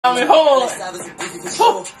I mean, hold on.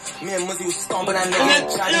 Me and Muzzy was stomping that nigga.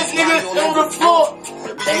 This nigga on the floor.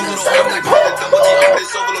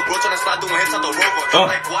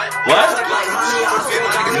 What?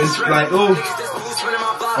 It's like, ooh.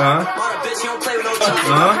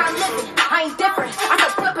 I ain't different. I can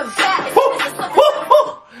flip him fast.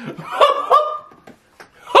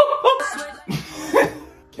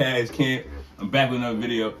 Cash Camp. I'm back with another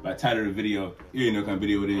video. By the title of the video, you already know what kind of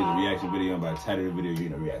video it is, a reaction video. And by the title of the video, you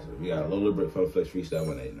know reaction. We got Lola, Brooke, from Flex Freestyle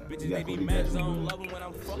 1 now. We got Cody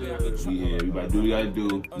we here. We about to do what we gotta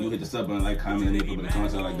do. You hit the sub button, like, comment, and put in the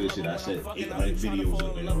comments like this shit. I said 800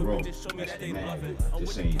 videos in a row. That's mad.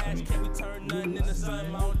 Just saying, I had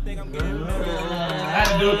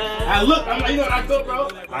to do it. I look, I'm like, you know what I thought, bro?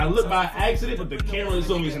 I looked by accident, but the camera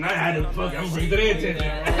is on me, so I had to fuck. I'm bringing it to their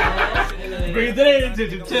attention. Bring it to their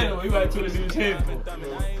attention. Chill. We about to do this in the channel.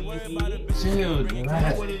 Chill,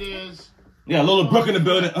 relax. What it is. Yeah, Lola Brooke in the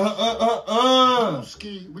building.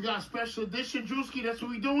 Drewski. We got a special edition, Drewski. That's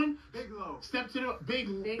what we doing. Big Low. Step to the Big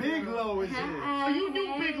Low is here. So you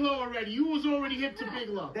knew Big Low already. You was already hip to Big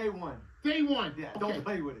Low. Day one. Day one. Yeah. Don't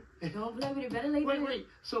play with it. Don't play with it. Better late. Wait.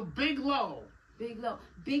 So Big Low. Big Low.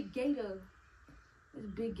 Big Gator. It's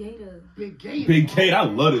Big Gator. Big Gator. Big Gator. I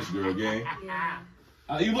love this girl, gang. Yeah.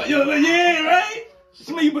 Yeah, right?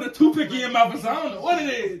 She made you put a toothpick in your mouth or something. I don't know what it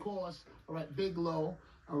is. Of course. All right, Big Low.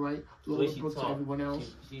 All right. Lola, Brooke to everyone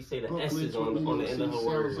else. She say the Brooke S is on the end of her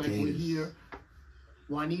words. Sounds like we're here.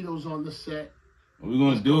 Juanito's on the set. What we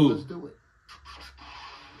gonna do? Let's do it.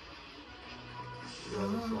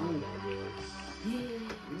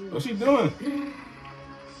 What's she doing?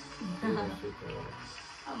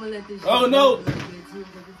 I'm gonna let this. Oh no!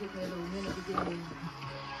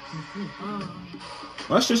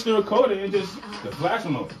 My shit's still recording. It just the flash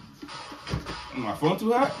went off. My phone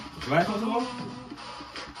too hot? The flash went off?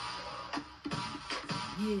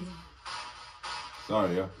 Yeah.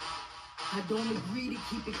 Sorry, yo. I don't agree to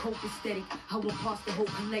keep it copacetic. I won't pass the whole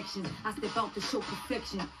collection. I step out to show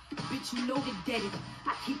perfection. Bitch, you know the dead it.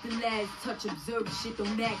 I keep the last touch, observe shit,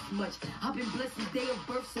 don't act much. I've been blessed since day of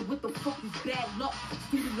birth, so what the fuck is bad luck?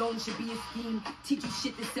 Student loan should be a scheme. Teach you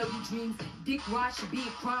shit to sell you dreams. Dick ride should be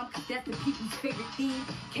a crime, cause that's the people's favorite theme.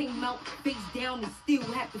 Came out face down and still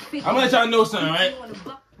have to fake. I'm gonna let y'all know something, right?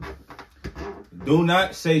 Do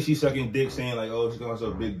not say she's sucking dick saying like, oh, she's calling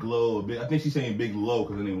herself Big Glow or Big. I think she's saying Big Low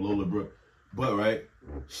because her name is Lola Brooke. But, right,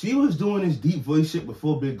 she was doing this deep voice shit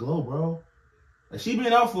before Big Glow, bro. Like, she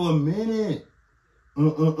been out for a minute. Yo,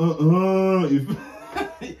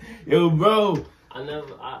 bro.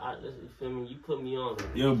 You feel me? You put me on.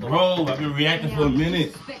 Yo, bro, I've been reacting for a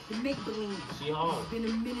minute. She hard. Been a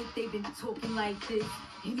minute they've been talking like this.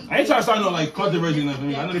 I ain't trying to start no like controversy or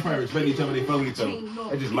nothing. I know they probably respect each other, they fuck with each other.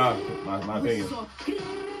 That's just my opinion.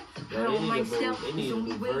 They need to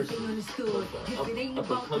do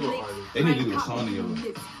They need to do a song together.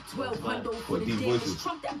 1200 for the damage.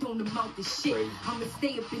 Trump that don't amount to shit. I'ma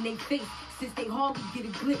stay up in their face since they hardly get a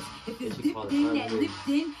glimpse. If it's dipped in, that lipped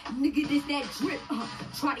in, nigga, this that drip.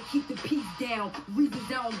 Try to keep the peace down. Reasons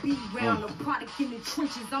I don't be around. A product in the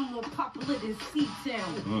trenches. I'm more popular than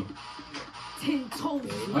C.A.M.P. 10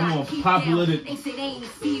 toes. I'm more popular than. They say they ain't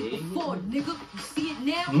see it before, nigga. You see it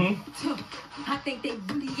now? I think they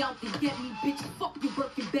really out to get me, bitch. Fuck your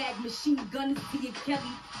working bag, machine gunners to your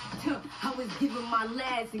Kelly. I was giving my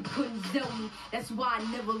last and couldn't sell me. That's why I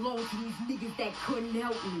never loaned to these niggas that couldn't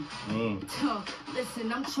help me.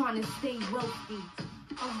 Listen, I'm trying to stay wealthy.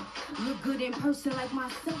 Look good in person like my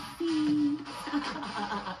selfie.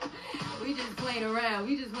 We just playing around.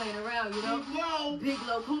 You know? Big Low. Big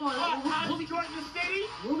Low. Come on. How's he joining the city?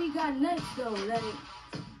 What we got next, though?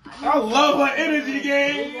 I love her energy,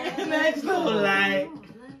 gang. Next though, like.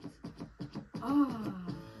 I'm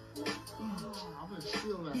gonna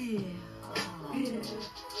steal that.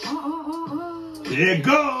 There it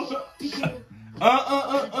goes.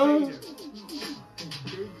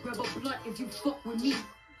 Grab a blunt if you fuck with me.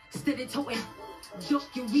 Steady toting, duck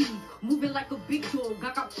your weed. Moving like a big dog,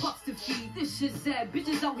 I got pups to feed. This shit sad,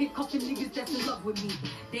 bitches out here cuffing niggas that's in love with me.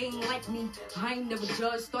 They ain't like me, I ain't never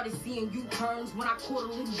judged. Started seeing U-turns when I caught a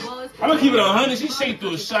little buzz. I'm gonna keep it 100. She straight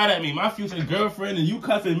threw a shot at me. My future girlfriend, and you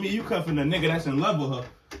cuffing me. You cuffing the nigga that's in love with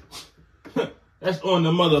her. That's on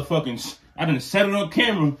the motherfucking. I done said it on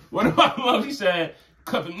camera. What about mom? She said,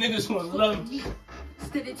 cuffing niggas who love me.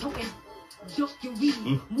 Steady toting, duck your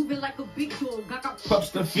weed. Moving like a big dog, I got pups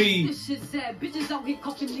to feed. This shit sad, bitches out here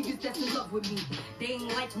cuffing niggas that's in love with me. They ain't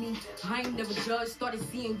like me, I ain't never judged. Started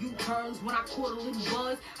seeing U-turns when I caught a little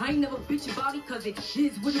buzz. I ain't never bitch about it cause it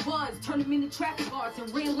is what it was. Turned them into traffic guards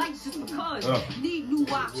and ran lights just because. Need new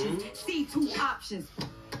options, see 2 options.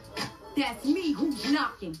 That's me who's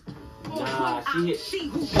knocking. Nah, she hit. See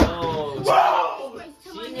who's Oh,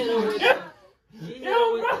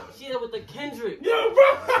 she hit her with the Kendrick. Yo,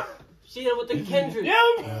 bro. She hit her with the Kendrick. Yo,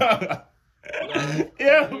 bro.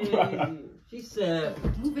 Yeah, bro. She said,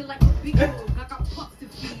 moving like a big dog. I got pups to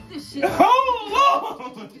feed. This shit.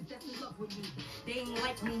 Hold on. That's in love with me. They ain't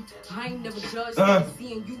like me. I ain't never judged.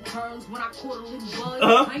 Seeing U-turns when I caught a little buzz.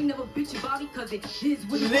 I ain't never bitch about it because it is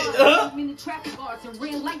what it was. I'm in the traffic guards and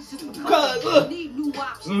ran lights just because I need new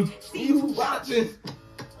options. See who's watching.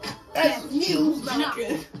 That's me who's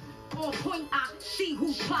knocking. On point, I see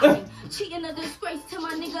who's plotting. Cheating a disgrace to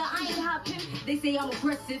my nigga, I ain't hopping. They say I'm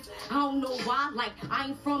aggressive, I don't know why. Like, I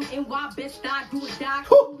ain't from NY, best I do or die.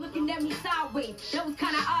 Looking at me sideways, that was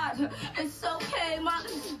kinda odd. It's okay, my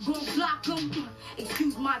gon' block them.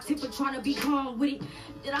 Excuse my temper, trying to be calm with it.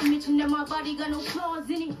 Did I mention that my body got no flaws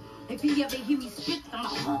in it? If he ever hear me spit, I'm a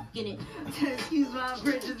hawk in it. Excuse my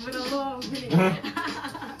French, it's been a long minute.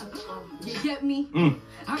 You get me?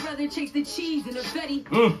 I'd rather chase the cheese than the Fetty.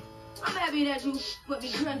 I'm happy that you put me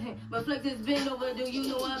crazy, but Flex has been overdue, you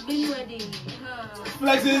know I've been ready.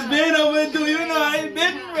 Flex has been overdue, you know I ain't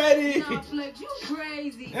been ready. Nah, Flex, you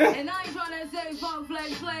crazy. And I ain't trying to say Funk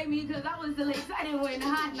Flex play me, cause I was still excited when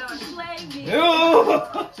Hot Knock played me.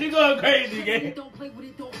 She going crazy, gang. Don't play with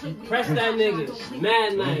it, don't play with it. press that nigga.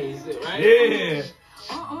 Mad nice, right? Yeah. It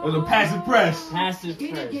was a passive press. Passive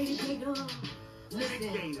press.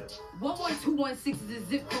 Listen, 11216 is the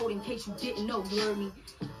zip code in case you didn't know, you heard me?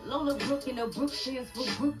 Lola, Brooke, and the Brooke stands for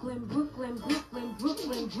Brooklyn, Brooklyn, Brooklyn,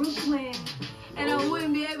 Brooklyn, Brooklyn. And I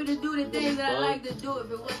wouldn't be able to do the things that I like to do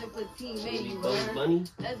if it wasn't for Team Baby. Bugs Bunny?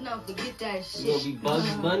 Let's not forget that shit. You gonna be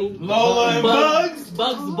Bugs Bunny? Lola and Bugs?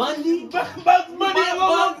 Bugs Bundy? Bugs Bunny and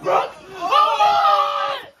Lola Brooke?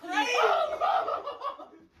 Oh,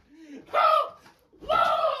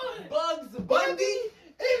 Bugs Bundy?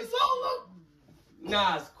 It's Lola.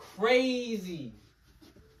 Nah, it's crazy.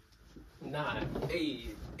 Nah, hey.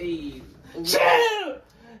 Chill.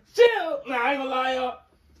 Nah, I ain't gonna lie, y'all.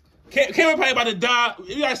 Can't probably about to die.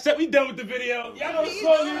 We done with the video. Y'all know the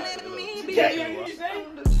song.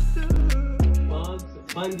 Bugs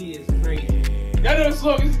Bundy is crazy. Y'all know the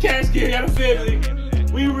song. It's cash kid. Y'all the family.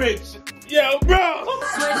 We rich. Yo, bro.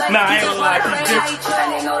 Nah, I ain't gonna lie.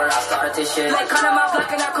 They know that I started this shit. Like, cut my block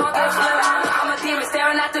and I can't get flipped. I'm a demon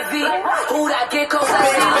staring at the V. Who that get close?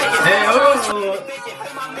 Hey, hold on.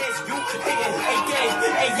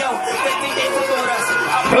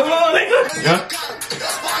 Come on, nigga. Yeah.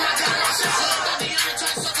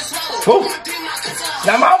 Oh.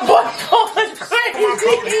 Now my boy going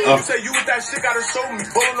crazy. Say you with that shit gotta show me.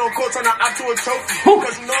 Bowling on court, turn out to a trophy.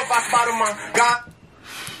 Cause you know if I spot him, God.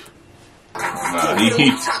 Nah,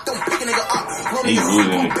 he's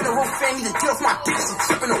losing it.